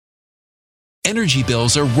energy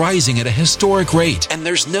bills are rising at a historic rate, and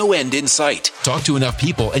there's no end in sight. Talk to enough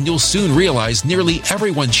people and you'll soon realize nearly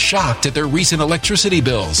everyone's shocked at their recent electricity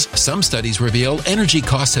bills. Some studies reveal energy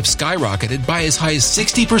costs have skyrocketed by as high as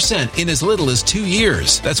 60% in as little as 2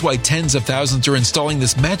 years. That's why tens of thousands are installing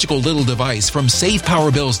this magical little device from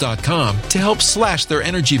SavePowerBills.com to help slash their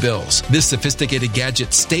energy bills. This sophisticated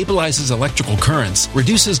gadget stabilizes electrical currents,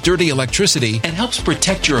 reduces dirty electricity, and helps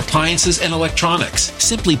protect your appliances and electronics.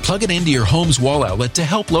 Simply plug it into your home's wall outlet to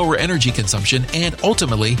help lower energy consumption and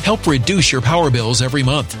ultimately help reduce your power bills every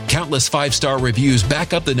month. Countless 5-star reviews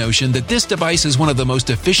back up the notion that this device is one of the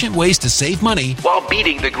most efficient ways to save money while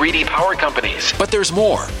beating the greedy power companies. But there's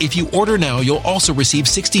more. If you order now, you'll also receive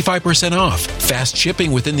 65% off, fast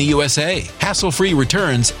shipping within the USA, hassle-free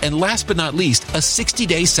returns, and last but not least, a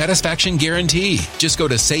 60-day satisfaction guarantee. Just go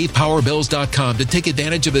to SavePowerBills.com to take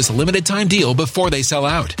advantage of this limited time deal before they sell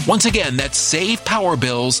out. Once again, that's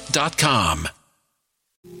SavePowerBills.com.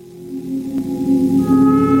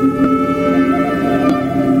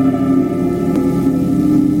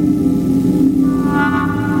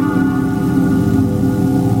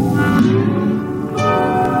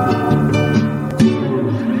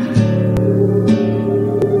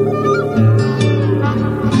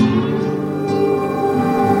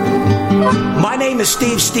 My name is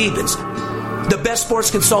Steve Stevens, the best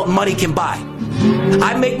sports consultant money can buy.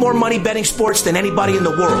 I make more money betting sports than anybody in the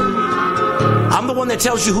world. I'm the one that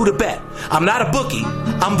tells you who to bet. I'm not a bookie.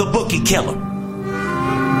 I'm the bookie killer.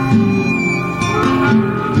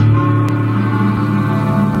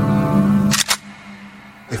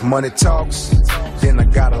 If money talks, then I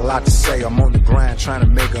got a lot to say. I'm on the grind trying to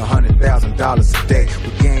make $100,000 a day.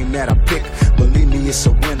 The game that I pick, believe me, it's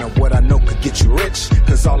a winner. What I know could get you rich,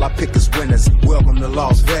 cause all I pick is winners. Welcome to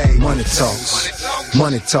Las Vegas. Money talks,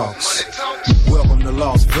 money talks. Welcome to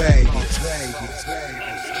Las Vegas.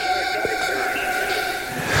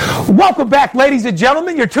 Welcome back, ladies and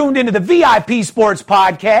gentlemen. You're tuned into the VIP Sports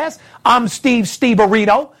Podcast. I'm Steve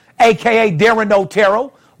Steverino, a.k.a. Darren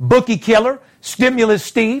Otero, Bookie Killer, Stimulus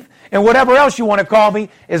Steve, and whatever else you want to call me,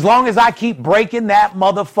 as long as I keep breaking that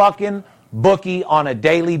motherfucking bookie on a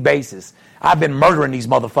daily basis. I've been murdering these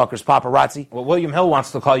motherfuckers, paparazzi. Well, William Hill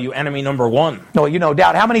wants to call you enemy number one. No, you no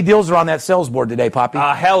doubt. How many deals are on that sales board today, Poppy?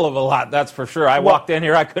 A hell of a lot, that's for sure. I walked in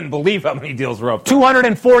here, I couldn't believe how many deals were up there.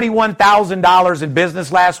 $241,000 in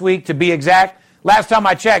business last week, to be exact. Last time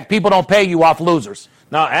I checked, people don't pay you off losers.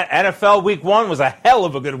 No, NFL Week 1 was a hell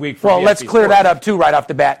of a good week for Well, VIP let's clear Sports. that up, too, right off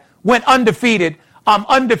the bat. Went undefeated. I'm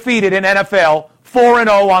undefeated in NFL,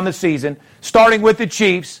 4-0 on the season, starting with the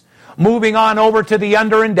Chiefs, moving on over to the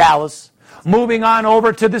under in Dallas, moving on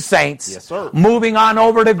over to the Saints, Yes, sir. moving on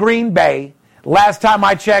over to Green Bay. Last time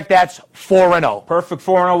I checked, that's 4-0. Perfect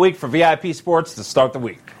 4-0 week for VIP Sports to start the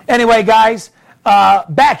week. Anyway, guys,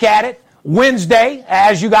 back at it. Wednesday,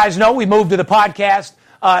 as you guys know, we moved to the podcast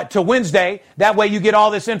to Wednesday. That way you get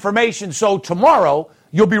all this information. So tomorrow,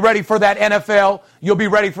 you'll be ready for that NFL, you'll be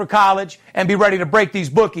ready for college, and be ready to break these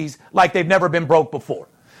bookies like they've never been broke before.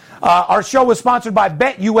 Our show is sponsored by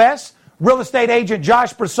BetUS, real estate agent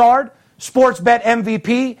Josh Broussard, Sports Bet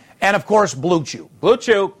MVP, and, of course, Blue Chew. Blue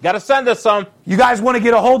Chew, got to send us some. You guys want to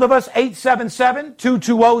get a hold of us,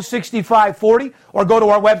 877-220-6540, or go to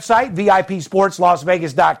our website,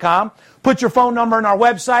 VIPSportsLasVegas.com. Put your phone number in our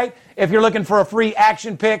website. If you're looking for a free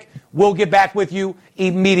action pick, we'll get back with you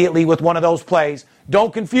immediately with one of those plays.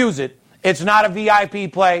 Don't confuse it. It's not a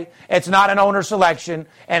VIP play. It's not an owner selection.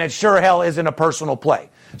 And it sure hell isn't a personal play.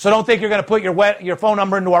 So don't think you're going to put your phone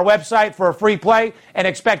number into our website for a free play and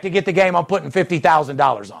expect to get the game I'm putting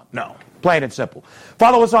 $50,000 on. No. Plain and simple.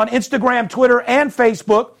 Follow us on Instagram, Twitter, and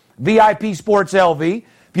Facebook, VIP Sports LV.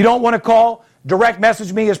 If you don't want to call, direct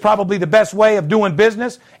message me is probably the best way of doing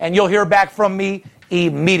business, and you'll hear back from me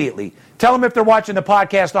immediately. Tell them if they're watching the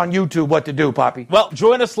podcast on YouTube what to do, Poppy. Well,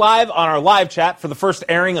 join us live on our live chat for the first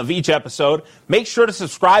airing of each episode. Make sure to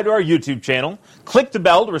subscribe to our YouTube channel. Click the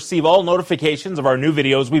bell to receive all notifications of our new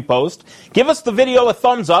videos we post. Give us the video a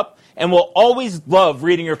thumbs up, and we'll always love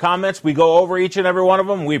reading your comments. We go over each and every one of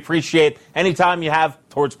them. We appreciate any time you have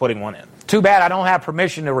towards putting one in. Too bad I don't have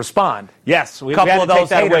permission to respond. Yes, a couple of those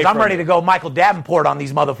haters. I'm ready to go Michael Davenport on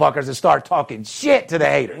these motherfuckers and start talking shit to the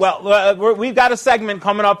haters. Well, we've got a segment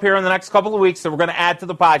coming up here in the next couple of weeks that we're going to add to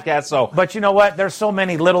the podcast. But you know what? There's so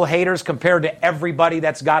many little haters compared to everybody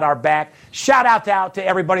that's got our back. Shout out to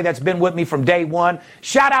everybody that's been with me from day one.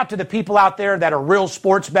 Shout out to the people out there that are real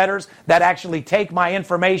sports bettors that actually take my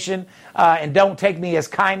information and don't take me as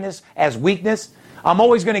kindness, as weakness. I'm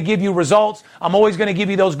always going to give you results. I'm always going to give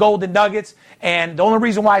you those golden nuggets. And the only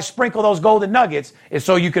reason why I sprinkle those golden nuggets is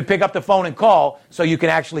so you could pick up the phone and call so you can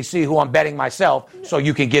actually see who I'm betting myself so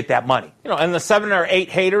you can get that money. And the 7 or 8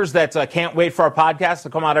 haters that can't wait for our podcast to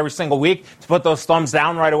come out every single week to put those thumbs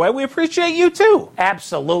down right away, we appreciate you too.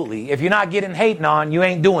 Absolutely. If you're not getting hating on, you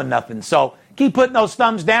ain't doing nothing. So keep putting those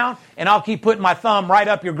thumbs down, and I'll keep putting my thumb right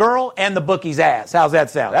up your girl and the bookie's ass. How's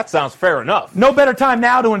that sound? That sounds fair enough. No better time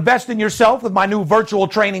now to invest in yourself with my new virtual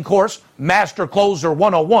training course, Master Closer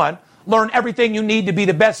 101. Learn everything you need to be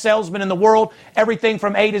the best salesman in the world, everything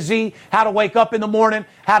from A to Z, how to wake up in the morning,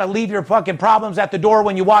 how to leave your fucking problems at the door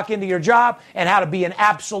when you walk into your job, and how to be an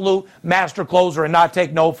absolute master closer and not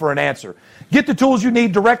take no for an answer. Get the tools you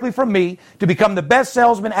need directly from me to become the best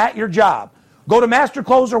salesman at your job. Go to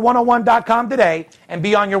mastercloser101.com today and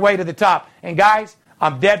be on your way to the top. And guys,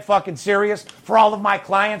 I'm dead fucking serious. For all of my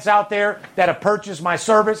clients out there that have purchased my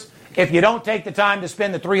service, if you don't take the time to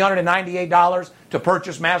spend the $398 to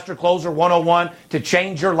purchase Master Closer 101 to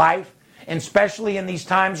change your life, and especially in these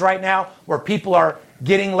times right now where people are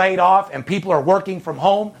getting laid off and people are working from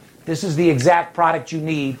home, this is the exact product you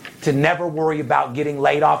need to never worry about getting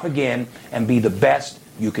laid off again and be the best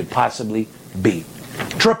you could possibly be.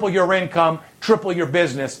 Triple your income, triple your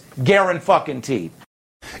business, guaranteed.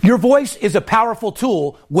 Your voice is a powerful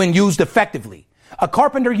tool when used effectively. A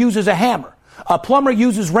carpenter uses a hammer. A plumber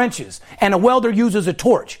uses wrenches, and a welder uses a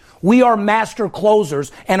torch. We are master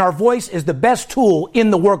closers, and our voice is the best tool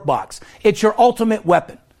in the workbox. It's your ultimate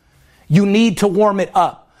weapon. You need to warm it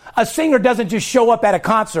up. A singer doesn't just show up at a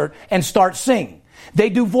concert and start singing. They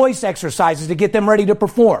do voice exercises to get them ready to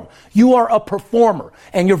perform. You are a performer,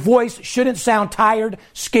 and your voice shouldn't sound tired,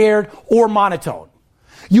 scared, or monotone.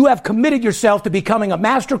 You have committed yourself to becoming a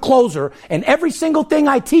master closer, and every single thing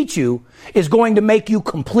I teach you is going to make you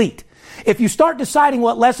complete. If you start deciding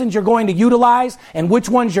what lessons you're going to utilize and which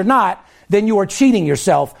ones you're not, then you are cheating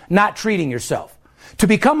yourself, not treating yourself. To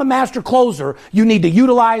become a master closer, you need to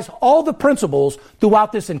utilize all the principles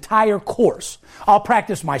throughout this entire course. I'll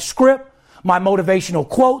practice my script, my motivational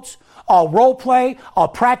quotes, I'll role play, I'll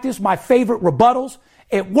practice my favorite rebuttals.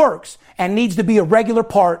 It works and needs to be a regular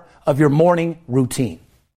part of your morning routine.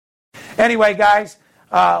 Anyway, guys,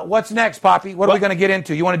 what's next, Poppy? What are we going to get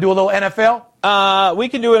into? You want to do a little NFL? We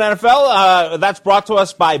can do an NFL. That's brought to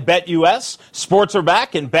us by BetUS. Sports are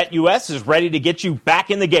back, and BetUS is ready to get you back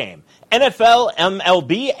in the game. NFL,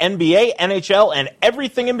 MLB, NBA, NHL, and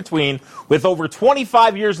everything in between. With over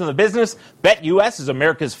 25 years in the business, BetUS is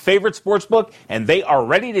America's favorite sportsbook, and they are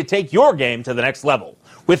ready to take your game to the next level.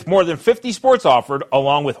 With more than 50 sports offered,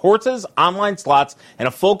 along with horses, online slots, and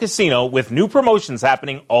a full casino with new promotions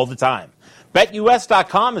happening all the time.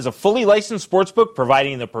 BetUS.com is a fully licensed sportsbook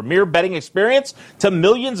providing the premier betting experience to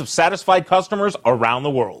millions of satisfied customers around the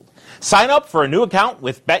world. Sign up for a new account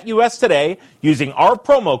with BetUS today using our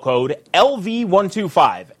promo code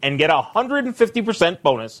LV125 and get a 150%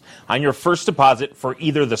 bonus on your first deposit for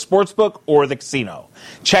either the sportsbook or the casino.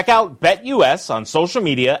 Check out BetUS on social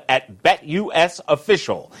media at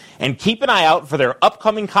BetUSOfficial and keep an eye out for their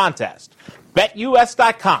upcoming contest.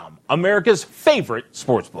 BetUS.com, America's favorite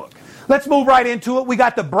sportsbook. Let's move right into it. We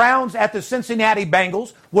got the Browns at the Cincinnati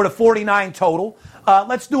Bengals with a 49 total.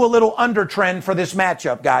 Let's do a little under trend for this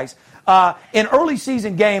matchup, guys. In early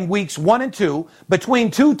season game weeks 1 and 2,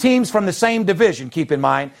 between two teams from the same division, keep in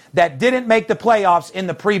mind, that didn't make the playoffs in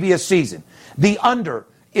the previous season. The under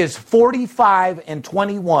is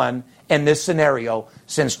 45-21 in this scenario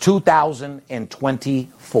since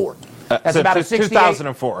 2024. That's about a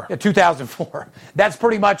 2004. 2004. That's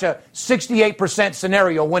pretty much a 68%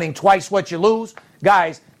 scenario, winning twice what you lose.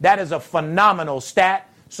 Guys, that is a phenomenal stat.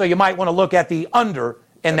 So you might want to look at the under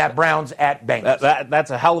in that Browns at Bengals.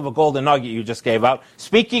 That's a hell of a golden nugget you just gave out.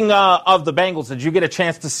 Speaking of the Bengals, did you get a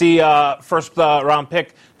chance to see first round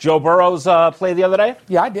pick Joe Burrow's play the other day?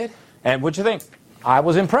 Yeah, I did. And what'd you think? I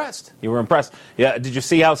was impressed. You were impressed. Yeah. Did you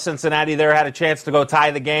see how Cincinnati there had a chance to go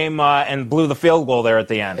tie the game and blew the field goal there at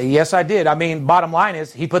the end? Yes, I did. I mean, bottom line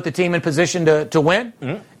is he put the team in position to win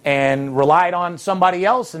and relied on somebody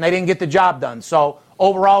else, and they didn't get the job done. So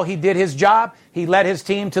overall, he did his job. He led his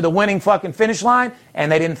team to the winning fucking finish line,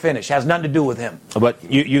 and they didn't finish. Has nothing to do with him. But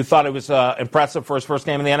you thought it was impressive for his first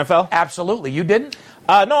game in the NFL? Absolutely. You didn't?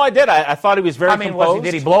 No, I did. I thought he was very composed.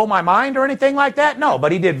 Did he blow my mind or anything like that? No,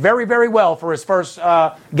 but he did very, very well for his first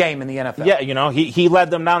game in the NFL. Yeah, he led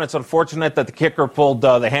them down. It's unfortunate that the kicker pulled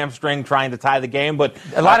the hamstring trying to tie the game, but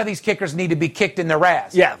a lot of these kickers need to be kicked in their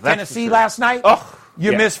ass. Yeah, Tennessee last night,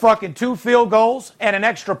 you missed fucking 2 field goals and an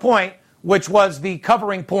extra point, which was the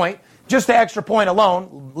covering point. Just the extra point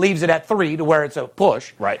alone leaves it at 3 to where it's a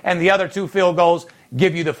push. Right. And the other 2 field goals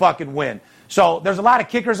give you the fucking win. So there's a lot of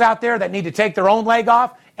kickers out there that need to take their own leg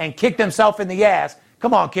off and kick themselves in the ass.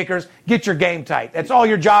 Come on, kickers, get your game tight. That's all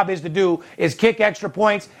your job is to do, is kick extra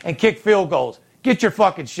points and kick field goals. Get your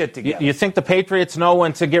fucking shit together. You think the Patriots know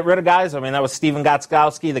when to get rid of guys? I mean, that was Steven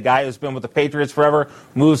Gostkowski, the guy who's been with the Patriots forever,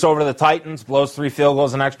 moves over to the Titans, blows 3 field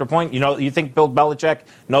goals and extra point. You think Bill Belichick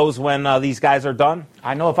knows when these guys are done?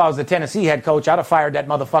 I know if I was the Tennessee head coach, I'd have fired that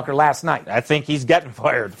motherfucker last night. I think he's getting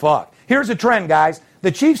fired. Fuck. Here's a trend, guys.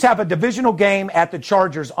 The Chiefs have a divisional game at the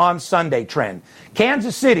Chargers on Sunday trend.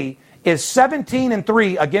 Kansas City is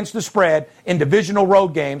 17-3 against the spread in divisional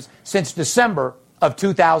road games since December of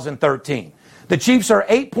 2013. The Chiefs are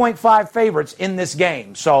 8.5 favorites in this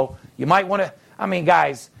game. So you might want to,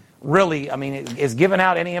 guys, really, is giving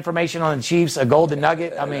out any information on the Chiefs a golden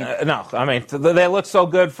nugget? No. They look so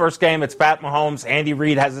good first game. It's Pat Mahomes. Andy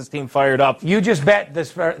Reid has his team fired up. You just bet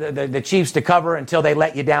the Chiefs to cover until they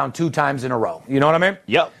let you down 2 times in a row. You know what I mean?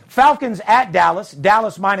 Yep. Falcons at Dallas.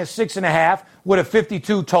 Dallas minus 6.5 with a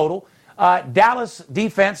 52 total. Dallas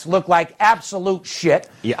defense looked like absolute shit.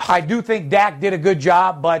 Yeah. I do think Dak did a good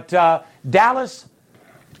job, but Dallas,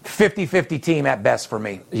 50-50 team at best for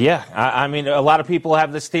me. Yeah, a lot of people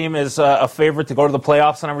have this team as a favorite to go to the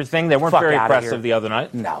playoffs and everything. They weren't very impressive the other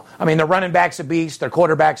night. No. Their running back's a beast, their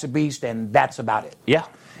quarterback's a beast, and that's about it. Yeah.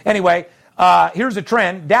 Anyway, here's a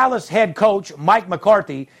trend. Dallas head coach Mike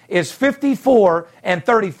McCarthy is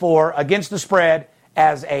 54-34 against the spread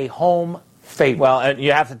as a home favorite. Well, and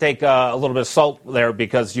you have to take a little bit of salt there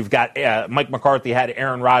because you've got Mike McCarthy had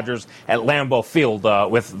Aaron Rodgers at Lambeau Field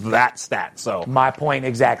with that stat. So my point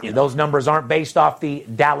exactly. Those numbers aren't based off the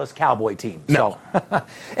Dallas Cowboy team. No. So.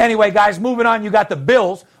 Anyway, guys, moving on. You got the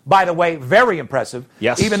Bills. By the way, very impressive.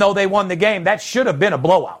 Yes. Even though they won the game, that should have been a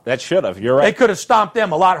blowout. That should have. You're right. They could have stomped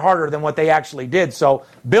them a lot harder than what they actually did. So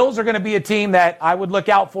Bills are going to be a team that I would look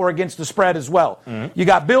out for against the spread as well. Mm-hmm. You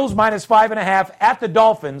got Bills minus 5.5 at the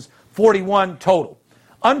Dolphins, 41 total.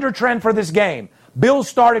 Under trend for this game, Bills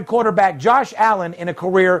started quarterback Josh Allen in a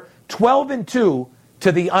career 12-2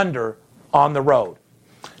 to the under on the road.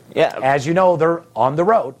 Yeah. As you know, they're on the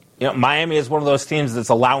road. Miami is one of those teams that's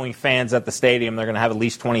allowing fans at the stadium. They're going to have at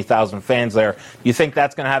least 20,000 fans there. You think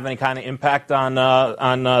that's going to have any kind of impact on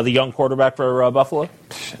the young quarterback for Buffalo?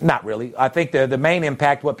 Not really. I think the main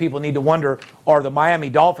impact, what people need to wonder, are the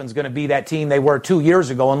Miami Dolphins going to be that team they were 2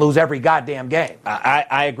 years ago and lose every goddamn game?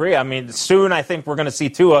 I agree. Soon I think we're going to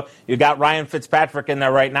see Tua. You got Ryan Fitzpatrick in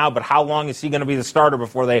there right now, but how long is he going to be the starter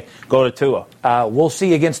before they go to Tua? We'll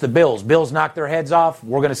see against the Bills. Bills knock their heads off.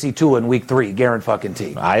 We're going to see Tua in week 3,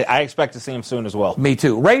 guarantee. I expect to see him soon as well. Me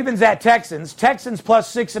too. Ravens at Texans. Texans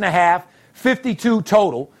plus 6.5, 52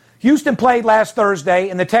 total. Houston played last Thursday,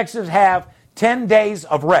 and the Texans have 10 days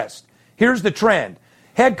of rest. Here's the trend.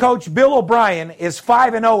 Head coach Bill O'Brien is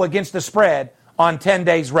 5-0 against the spread on 10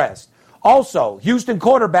 days rest. Also, Houston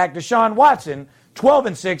quarterback Deshaun Watson,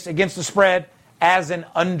 12-6 against the spread as an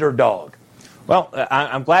underdog. Well,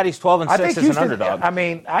 I'm glad he's 12-6 as an underdog.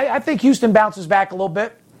 I think Houston bounces back a little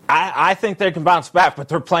bit. I think they can bounce back, but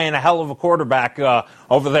they're playing a hell of a quarterback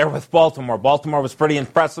over there with Baltimore. Baltimore was pretty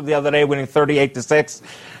impressive the other day, winning 38-6.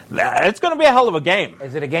 It's going to be a hell of a game.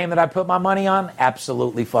 Is it a game that I put my money on?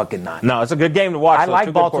 Absolutely fucking not. No, it's a good game to watch. I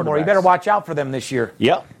like Baltimore. You better watch out for them this year.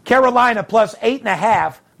 Yep. Carolina plus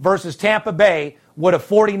 8.5 versus Tampa Bay with a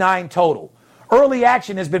 49 total. Early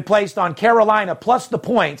action has been placed on Carolina plus the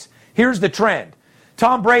points. Here's the trend.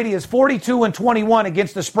 Tom Brady is 42-21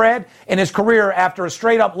 against the spread in his career after a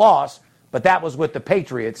straight-up loss, but that was with the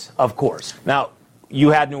Patriots, of course. Now, you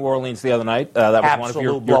had New Orleans the other night. That was one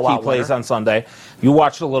of your key plays on Sunday. You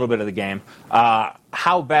watched a little bit of the game.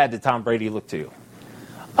 How bad did Tom Brady look to you?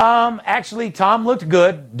 Actually, Tom looked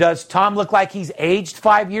good. Does Tom look like he's aged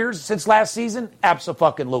 5 years since last season?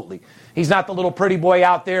 Abso-fucking-lutely. He's not the little pretty boy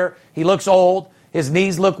out there. He looks old. His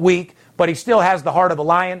knees look weak. But he still has the heart of a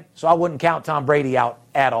lion, so I wouldn't count Tom Brady out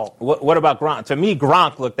at all. What about Gronk? To me,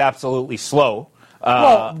 Gronk looked absolutely slow.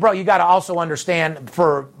 Well, bro, you got to also understand,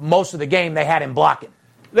 for most of the game, they had him blocking.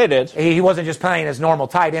 They did. He wasn't just playing his normal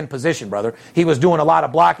tight end position, brother. He was doing a lot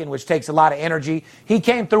of blocking, which takes a lot of energy. He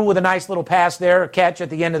came through with a nice little pass there, a catch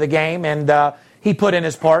at the end of the game, and he put in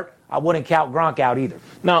his part. I wouldn't count Gronk out either.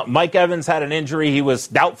 No, Mike Evans had an injury. He was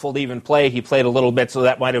doubtful to even play. He played a little bit, so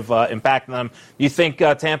that might have impacted them. You think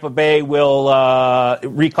Tampa Bay will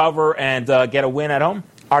recover and get a win at home?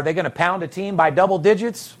 Are they going to pound a team by double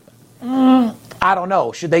digits? I don't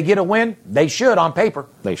know. Should they get a win? They should on paper.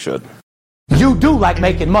 They should. You do like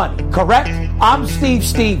making money, correct? I'm Steve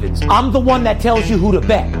Stevens. I'm the one that tells you who to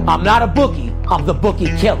bet. I'm not a bookie. I'm the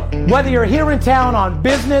bookie killer. Whether you're here in town on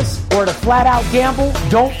business or to flat out gamble,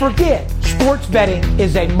 don't forget, Sports betting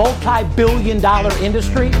is a multi-billion-dollar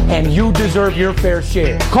industry, and you deserve your fair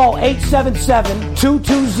share. Call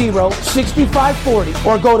 877-220-6540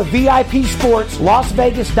 or go to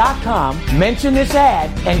VIPSportsLasVegas.com, mention this ad,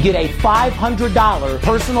 and get a $500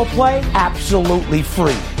 personal play absolutely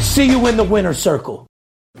free. See you in the winner's circle.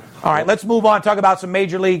 All right, let's move on. Talk about some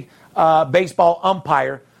Major League Baseball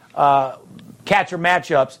umpire catcher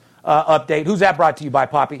matchups. Update. Who's that brought to you by,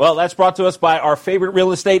 Poppy? Well, that's brought to us by our favorite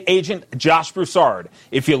real estate agent, Josh Broussard.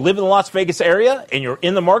 If you live in the Las Vegas area and you're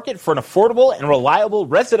in the market for an affordable and reliable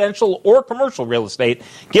residential or commercial real estate,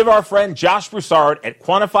 give our friend Josh Broussard at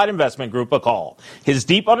Quantified Investment Group a call. His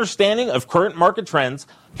deep understanding of current market trends,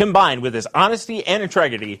 combined with his honesty and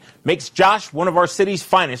integrity, makes Josh one of our city's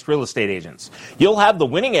finest real estate agents. You'll have the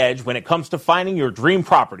winning edge when it comes to finding your dream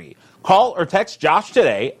property. Call or text Josh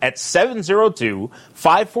today at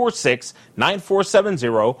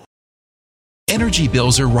 702-546-9470. Energy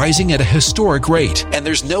bills are rising at a historic rate, and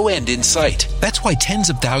there's no end in sight. That's why tens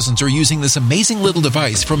of thousands are using this amazing little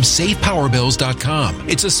device from SavePowerBills.com.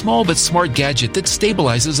 It's a small but smart gadget that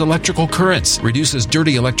stabilizes electrical currents, reduces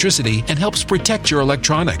dirty electricity, and helps protect your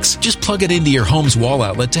electronics. Just plug it into your home's wall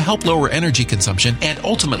outlet to help lower energy consumption and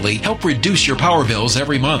ultimately help reduce your power bills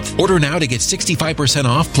every month. Order now to get 65%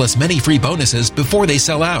 off plus many free bonuses before they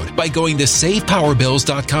sell out by going to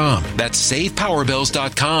SavePowerBills.com. That's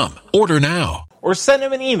SavePowerBills.com. Order now. Or send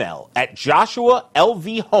him an email at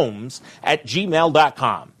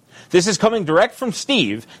joshualvhomes@gmail.com. This is coming direct from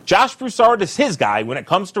Steve. Josh Broussard is his guy when it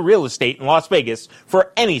comes to real estate in Las Vegas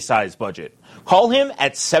for any size budget. Call him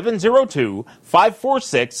at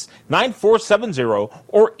 702-546-9470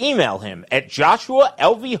 or email him at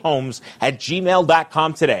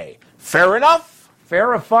joshualvhomes@gmail.com today. Fair enough?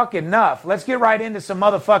 Fair fucking enough. Let's get right into some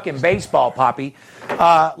motherfucking baseball, Poppy.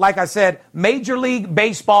 Like I said, Major League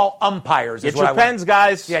Baseball umpires. Get your pens,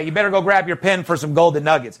 guys. Yeah, you better go grab your pen for some golden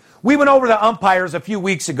nuggets. We went over the umpires a few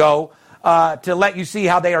weeks ago to let you see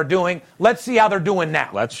how they are doing. Let's see how they're doing now.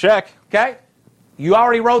 Let's check. Okay? You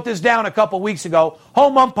already wrote this down a couple weeks ago.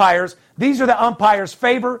 Home umpires. These are the umpires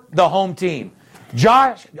favor the home team.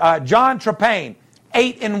 John Trepane,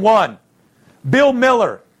 8-1. Bill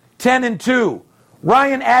Miller, 10-2.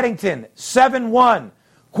 Ryan Addington, 7-1.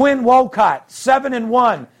 Quinn Wolcott,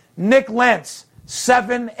 7-1. Nick Lentz,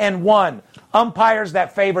 7-1. Umpires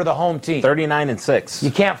that favor the home team. 39-6.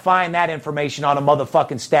 You can't find that information on a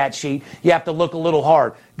motherfucking stat sheet. You have to look a little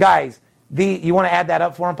hard. Guys, you want to add that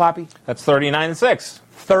up for him, Poppy? That's 39-6.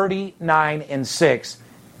 39-6.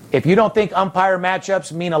 If you don't think umpire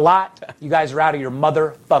matchups mean a lot, you guys are out of your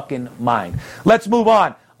motherfucking mind. Let's move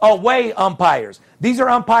on. Away umpires. These are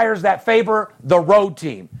umpires that favor the road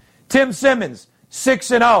team. Tim Simmons,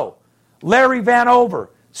 6-0. Larry Vanover,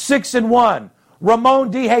 6-1.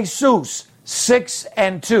 Ramon DeJesus,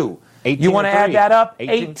 6-2. You want to add that up?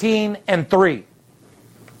 18-3. Did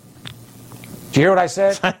you hear what I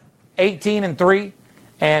said? 18-3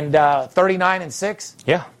 and 39-6.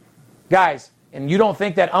 Yeah, guys. And you don't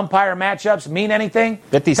think that umpire matchups mean anything?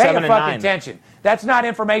 57-9. Pay fucking attention. That's not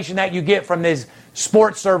information that you get from these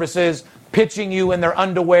sports services pitching you in their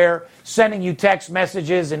underwear, sending you text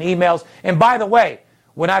messages and emails. And by the way,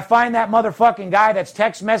 when I find that motherfucking guy that's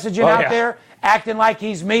text messaging out there, acting like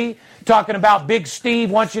he's me, talking about Big Steve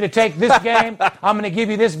wants you to take this game, I'm going to give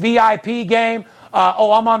you this VIP game,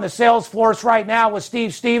 I'm on the sales force right now with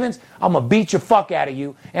Steve Stevens, I'm going to beat your fuck out of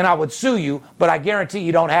you, and I would sue you, but I guarantee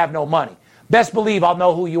you don't have no money. Best believe I'll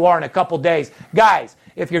know who you are in a couple days. Guys,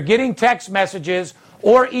 if you're getting text messages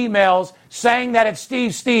or emails saying that it's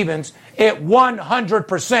Steve Stevens, it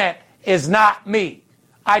 100% is not me.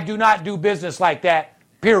 I do not do business like that,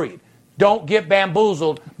 period. Don't get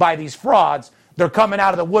bamboozled by these frauds. They're coming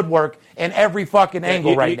out of the woodwork in every fucking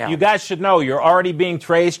angle right now. You guys should know you're already being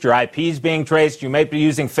traced. Your IP's being traced. You may be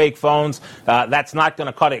using fake phones. That's not going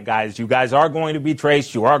to cut it, guys. You guys are going to be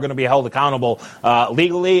traced. You are going to be held accountable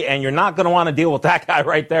legally, and you're not going to want to deal with that guy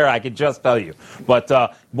right there, I can just tell you. But,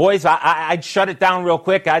 boys, I'd shut it down real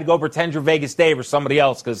quick. I'd go pretend you're Vegas Dave or somebody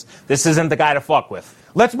else because this isn't the guy to fuck with.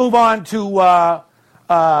 Let's move on to...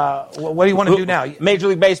 what do you want to do now? Major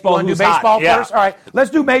League Baseball. You want to do baseball first? All right. Let's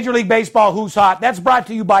do Major League Baseball Who's Hot. That's brought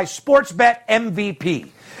to you by SportsBet MVP.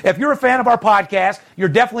 If you're a fan of our podcast, you're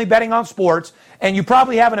definitely betting on sports, and you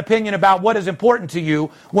probably have an opinion about what is important to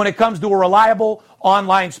you when it comes to a reliable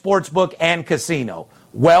online sportsbook and casino.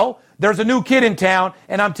 Well, there's a new kid in town,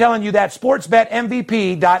 and I'm telling you that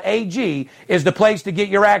SportsBetMVP.ag is the place to get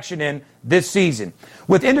your action in this season.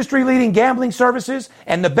 With industry-leading gambling services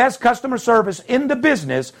and the best customer service in the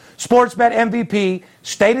business, SportsBet MVP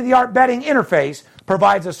state-of-the-art betting interface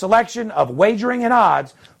provides a selection of wagering and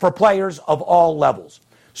odds for players of all levels.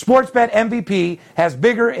 Sportsbet MVP has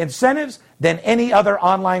bigger incentives than any other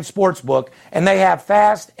online sportsbook, and they have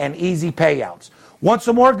fast and easy payouts. Want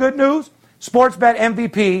some more good news? Sportsbet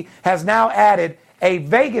MVP has now added a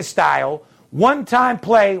Vegas-style one-time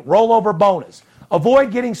play rollover bonus.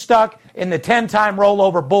 Avoid getting stuck in the 10-time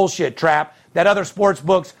rollover bullshit trap that other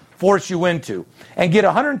sportsbooks force you into. And get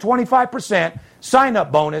 125%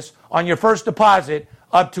 sign-up bonus on your first deposit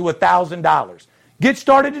up to $1,000. Get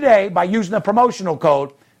started today by using the promotional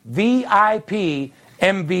code VIPMVP.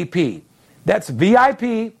 That's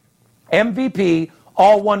VIPMVP,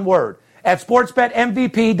 all one word. At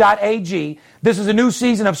sportsbetmvp.ag, this is a new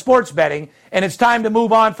season of sports betting, and it's time to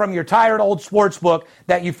move on from your tired old sportsbook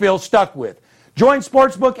that you feel stuck with. Join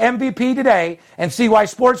Sportsbook MVP today and see why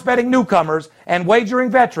sports betting newcomers and wagering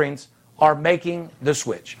veterans are making the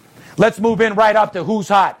switch. Let's move in right up to who's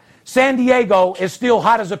hot. San Diego is still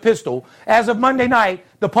hot as a pistol. As of Monday night,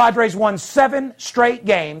 the Padres won 7 straight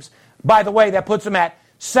games. By the way, that puts them at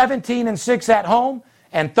 17-6 at home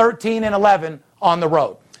and 13-11 on the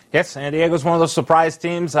road. Yes, San Diego's one of those surprise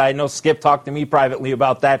teams. I know Skip talked to me privately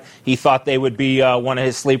about that. He thought they would be one of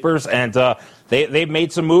his sleepers, and they've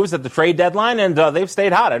made some moves at the trade deadline, and they've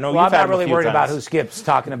stayed hot. I know well, you've I'm had not really worried times. about who Skip's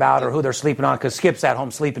talking about or who they're sleeping on, because Skip's at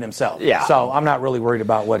home sleeping himself. Yeah. So I'm not really worried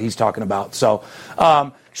about what he's talking about. So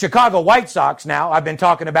Chicago White Sox now, I've been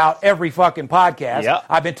talking about every fucking podcast. Yep.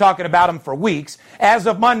 I've been talking about them for weeks. As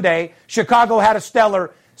of Monday, Chicago had a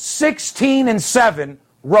stellar 16-7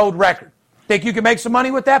 road record. Think you can make some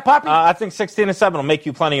money with that, Poppy? I think 16-7 will make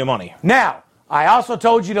you plenty of money. Now, I also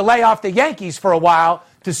told you to lay off the Yankees for a while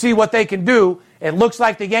to see what they can do. It looks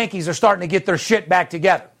like the Yankees are starting to get their shit back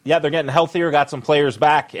together. Yeah, they're getting healthier, got some players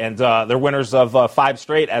back, and they're winners of 5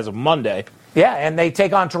 straight as of Monday. Yeah, and they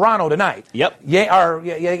take on Toronto tonight. Yep.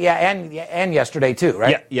 And yesterday too,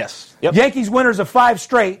 right? Yeah, yes. Yep. Yankees winners of 5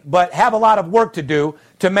 straight, but have a lot of work to do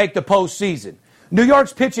to make the postseason. New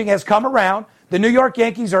York's pitching has come around. The New York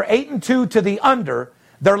Yankees are 8-2 to the under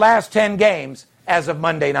their last 10 games as of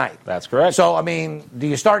Monday night. That's correct. So, I mean, do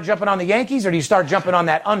you start jumping on the Yankees or do you start jumping on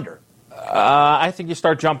that under? I think you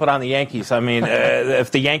start jumping on the Yankees. I mean,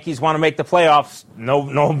 if the Yankees want to make the playoffs,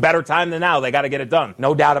 no better time than now. They got to get it done.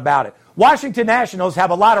 No doubt about it. Washington Nationals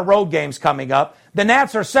have a lot of road games coming up. The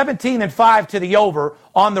Nats are 17-5 to the over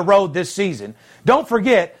on the road this season. Don't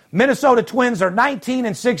forget, Minnesota Twins are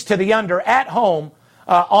 19-6 to the under at home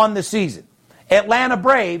on the season. Atlanta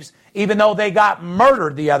Braves, even though they got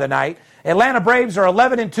murdered the other night, Atlanta Braves are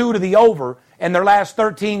 11-2 to the over in their last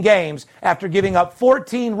 13 games after giving up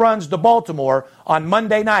 14 runs to Baltimore on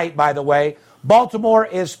Monday night, by the way. Baltimore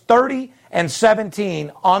is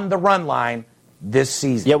 30-17 on the run line this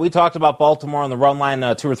season. Yeah, we talked about Baltimore on the run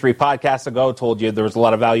line 2 or 3 podcasts ago. Told you there was a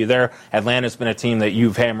lot of value there. Atlanta's been a team that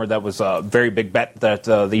you've hammered. That was a very big bet that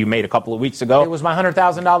you made a couple of weeks ago. It was my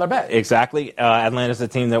 $100,000 bet. Exactly. Atlanta's a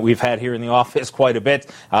team that we've had here in the office quite a bit.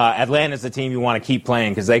 Atlanta's a team you want to keep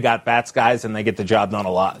playing because they got bats, guys, and they get the job done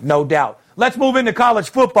a lot. No doubt. Let's move into college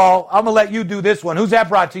football. I'm going to let you do this one. Who's that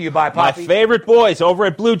brought to you by, Poppy? My favorite boys over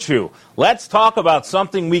at Blue Chew. Let's talk about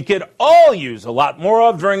something we could all use a lot more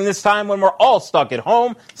of during this time when we're all stuck at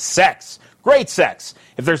home: sex. Great sex.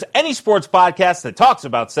 If there's any sports podcast that talks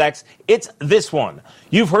about sex, it's this one.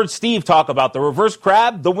 You've heard Steve talk about the reverse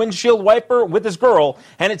crab, the windshield wiper with his girl,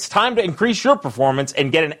 and it's time to increase your performance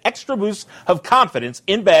and get an extra boost of confidence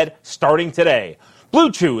in bed starting today. Blue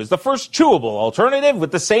Chew is the first chewable alternative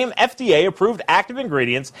with the same FDA-approved active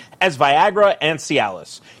ingredients as Viagra and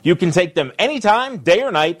Cialis. You can take them anytime, day or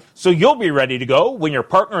night, so you'll be ready to go when your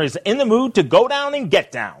partner is in the mood to go down and get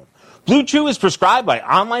down. Blue Chew is prescribed by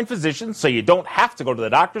online physicians, so you don't have to go to the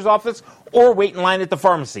doctor's office or wait in line at the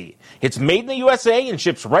pharmacy. It's made in the USA and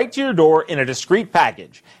ships right to your door in a discreet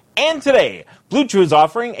package. And today, Blue Chew is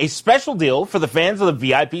offering a special deal for the fans of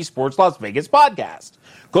the VIP Sports Las Vegas podcast.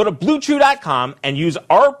 Go to BlueChew.com and use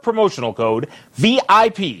our promotional code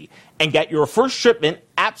VIP and get your first shipment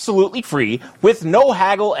absolutely free with no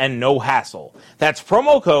haggle and no hassle. That's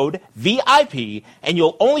promo code VIP, and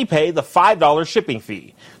you'll only pay the $5 shipping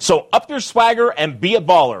fee. So up your swagger and be a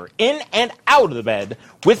baller in and out of the bed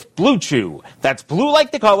with Blue Chew. That's blue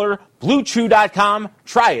like the color, BlueChew.com.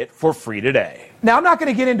 Try it for free today. Now, I'm not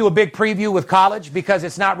going to get into a big preview with college because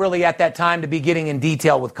it's not really at that time to be getting in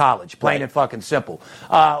detail with college, plain and fucking simple.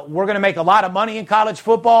 We're going to make a lot of money in college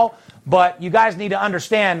football, but you guys need to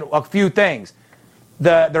understand a few things.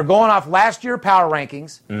 They're going off last year power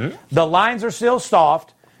rankings. Mm-hmm. The lines are still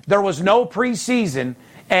soft. There was no preseason.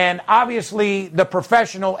 And obviously, the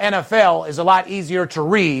professional NFL is a lot easier to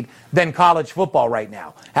read than college football right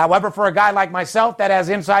now. However, for a guy like myself that has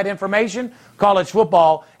inside information, college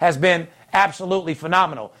football has been absolutely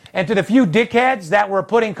phenomenal. And to the few dickheads that were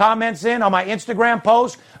putting comments in on my Instagram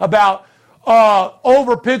post about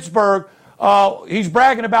over Pittsburgh, he's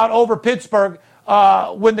bragging about over Pittsburgh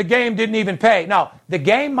when the game didn't even pay. No, the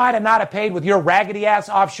game might have not have paid with your raggedy-ass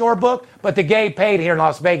offshore book, but the game paid here in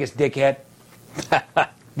Las Vegas, dickhead.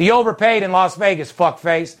 The overpaid in Las Vegas,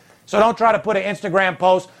 fuckface. So don't try to put an Instagram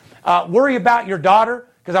post. Worry about your daughter,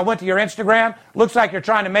 because I went to your Instagram. Looks like you're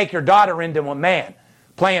trying to make your daughter into a man.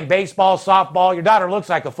 Playing baseball, softball. Your daughter looks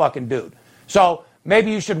like a fucking dude. So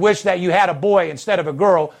maybe you should wish that you had a boy instead of a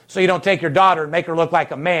girl so you don't take your daughter and make her look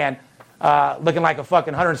like a man, looking like a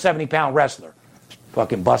fucking 170-pound wrestler.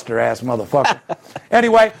 Fucking buster-ass motherfucker.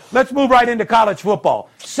 Anyway, let's move right into college football.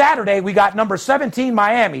 Saturday, we got number 17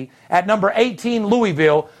 Miami at number 18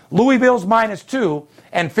 Louisville. Louisville's -2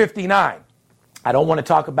 and 59. I don't want to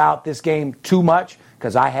talk about this game too much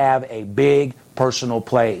because I have a big personal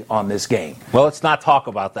play on this game. Well, let's not talk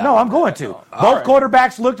about that. No, I'm going to. Both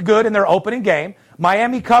quarterbacks looked good in their opening game.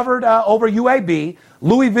 Miami covered over UAB.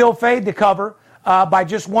 Louisville faded to cover by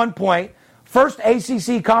just 1 point. First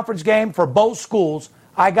ACC conference game for both schools.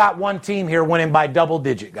 I got one team here winning by double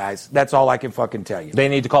digit, guys. That's all I can fucking tell you. They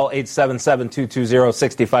need to call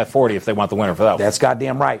 877-220-6540 if they want the winner for that one. That's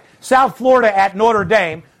goddamn right. South Florida at Notre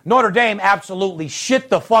Dame. Notre Dame absolutely shit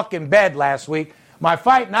the fucking bed last week. My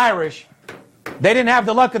Fighting Irish, they didn't have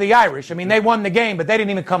the luck of the Irish. I mean, they won the game, but they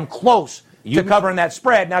didn't even come close to covering that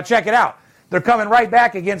spread. Now, check it out. They're coming right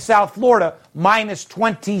back against South Florida,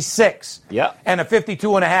 -26. Yeah. And a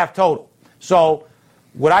 52.5 total. So,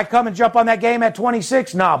 would I come and jump on that game at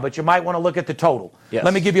 26? No, but you might want to look at the total. Yes.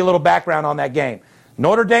 Let me give you a little background on that game.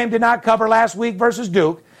 Notre Dame did not cover last week versus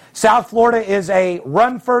Duke. South Florida is a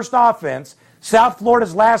run-first offense. South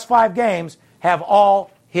Florida's last 5 games have all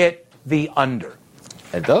hit the under.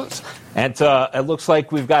 It does. And it looks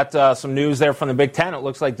like we've got some news there from the Big Ten. It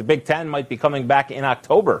looks like the Big Ten might be coming back in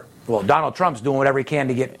October. Well, Donald Trump's doing whatever he can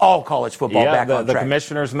to get all college football back on track. The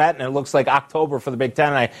commissioners met, and it looks like October for the Big Ten.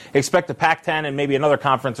 And I expect the Pac-10 and maybe another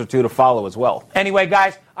conference or two to follow as well. Anyway,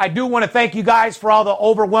 guys, I do want to thank you guys for all the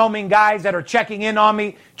overwhelming guys that are checking in on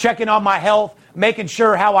me, checking on my health, making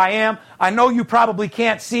sure how I am. I know you probably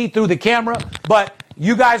can't see through the camera, but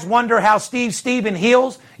you guys wonder how Steven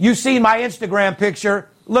heals. You've seen my Instagram picture.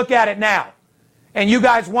 Look at it now. And you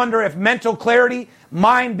guys wonder if mental clarity,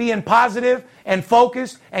 mind being positive and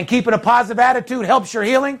focused and keeping a positive attitude helps your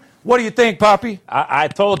healing. What do you think, Poppy? I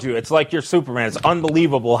told you, it's like you're Superman. It's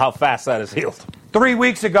unbelievable how fast that is healed. 3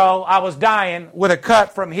 weeks ago, I was dying with a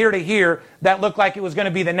cut from here to here that looked like it was going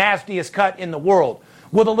to be the nastiest cut in the world.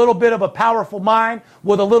 With a little bit of a powerful mind,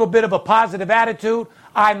 with a little bit of a positive attitude,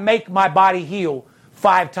 I make my body heal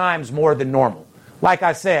 5 times more than normal. Like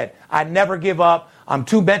I said, I never give up. I'm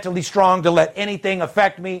too mentally strong to let anything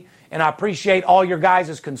affect me, and I appreciate all your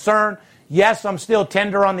guys' concern. Yes, I'm still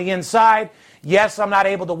tender on the inside. Yes, I'm not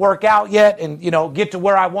able to work out yet and, get to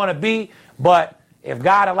where I want to be, but if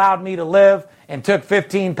God allowed me to live and took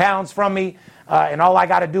 15 pounds from me, and all I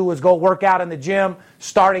got to do is go work out in the gym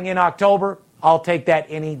starting in October, I'll take that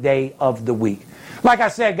any day of the week. Like I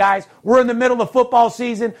said, guys, we're in the middle of football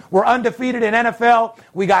season. We're undefeated in NFL.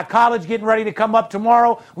 We got college getting ready to come up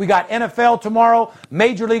tomorrow. We got NFL tomorrow.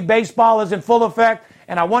 Major League Baseball is in full effect.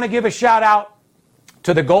 And I want to give a shout out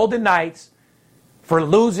to the Golden Knights for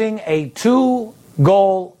losing a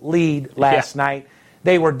 2-goal lead last night.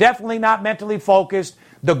 They were definitely not mentally focused.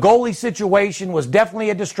 The goalie situation was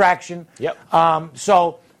definitely a distraction. Yep.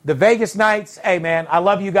 So the Vegas Knights, hey, man, I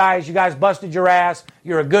love you guys. You guys busted your ass.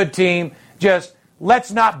 You're a good team. Just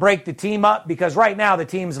let's not break the team up because right now the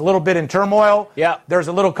team's a little bit in turmoil. Yeah. There's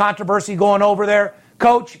a little controversy going over there.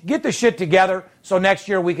 Coach, get the shit together so next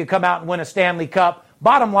year we could come out and win a Stanley Cup.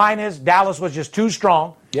 Bottom line is Dallas was just too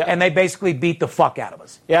strong, and they basically beat the fuck out of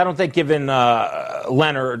us. Yeah, I don't think giving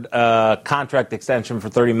Leonard a contract extension for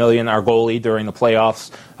 $30 million, our goalie, during the playoffs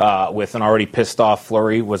with an already pissed-off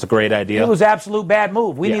Fleury was a great idea. It was an absolute bad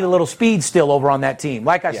move. We need a little speed still over on that team.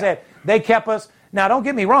 Like I said, they kept us. Now, don't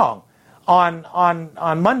get me wrong. On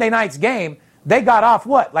Monday night's game, they got off,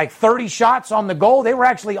 like 30 shots on the goal? They were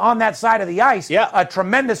actually on that side of the ice a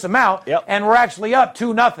tremendous amount, and we're actually up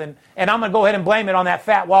 2-0. And I'm going to go ahead and blame it on that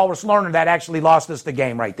fat Walrus Lerner that actually lost us the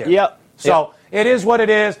game right there. So it is what it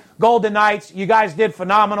is. Golden Knights, you guys did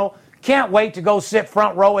phenomenal. Can't wait to go sit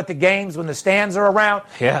front row at the games when the stands are around.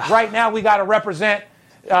 Right now we got to represent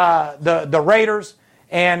the Raiders.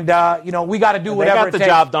 And, we got to do whatever it takes. They got the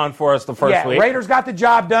job done for us the first week. Raiders got the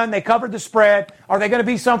job done. They covered the spread. Are they going to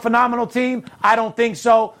be some phenomenal team? I don't think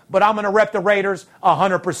so, but I'm going to rep the Raiders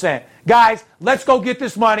 100%. Guys, let's go get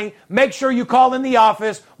this money. Make sure you call in the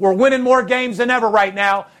office. We're winning more games than ever right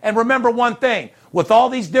now. And remember one thing. with all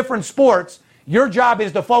these different sports, your job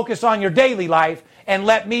is to focus on your daily life and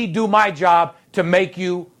let me do my job to make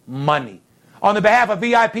you money. On the behalf of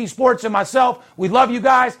VIP Sports and myself, we love you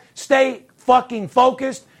guys. Stay fucking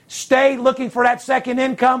focused. Stay looking for that second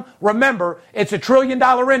income. Remember, it's $1 trillion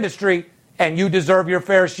industry, and you deserve your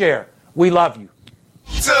fair share. We love you.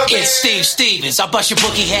 It's Steve Stevens. I bust your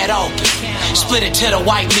bookie head open. Split it to the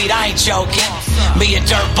white meat, I ain't joking. Me and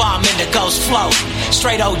Dirt Bomb in the ghost float.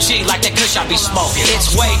 Straight OG like that kush I be smoking.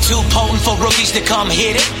 It's way too potent for rookies to come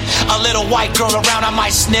hit it. A little white girl around, I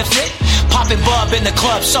might sniff it. Popping bub in the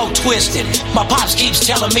club, so twisted. My pops keeps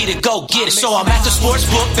telling me to go get it. So I'm at the sports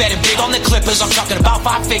book, betting big on the Clippers. I'm talking about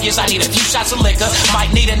 5 figures, I need a few shots of liquor.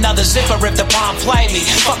 Might need another zipper if the bomb play me.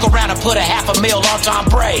 Fuck around and put $500,000 on Tom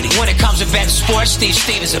Brady. When it comes to betting sports, Steve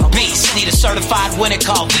Stevens a beast. Need a certified winner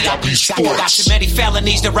called VIP Sports. Got too many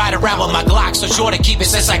felonies to ride around with my Glock, so sure to keep it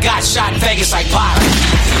since I got shot in Vegas like Pop. Let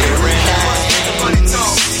the money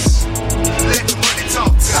talk.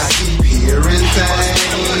 I keep hearing things.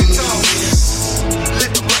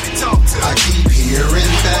 Let the money talk. I keep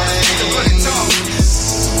hearing things.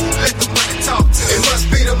 Let the money talk. It must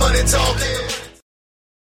be the money talking.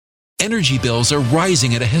 Energy bills are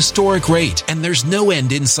rising at a historic rate, and there's no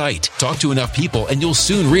end in sight. Talk to enough people, and you'll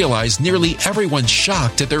soon realize nearly everyone's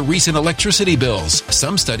shocked at their recent electricity bills.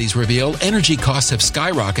 Some studies reveal energy costs have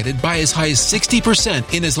skyrocketed by as high as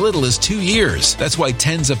 60% in as little as 2 years. That's why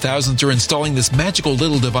tens of thousands are installing this magical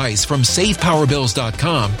little device from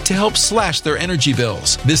SavePowerBills.com to help slash their energy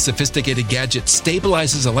bills. This sophisticated gadget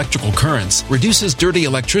stabilizes electrical currents, reduces dirty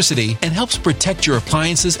electricity, and helps protect your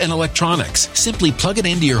appliances and electronics. Simply plug it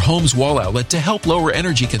into your home's wall outlet to help lower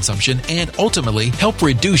energy consumption and ultimately help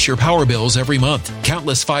reduce your power bills every month.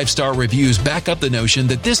 Countless 5-star reviews back up the notion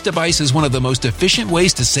that this device is one of the most efficient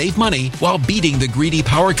ways to save money while beating the greedy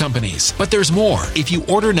power companies. But there's more. If you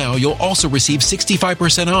order now, you'll also receive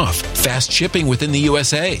 65% off, fast shipping within the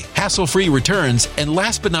USA, hassle-free returns, and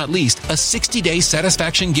last but not least, a 60-day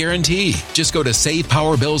satisfaction guarantee. Just go to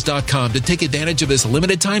SavePowerBills.com to take advantage of this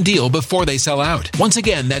limited time deal before they sell out. Once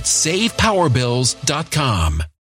again, that's SavePowerBills.com.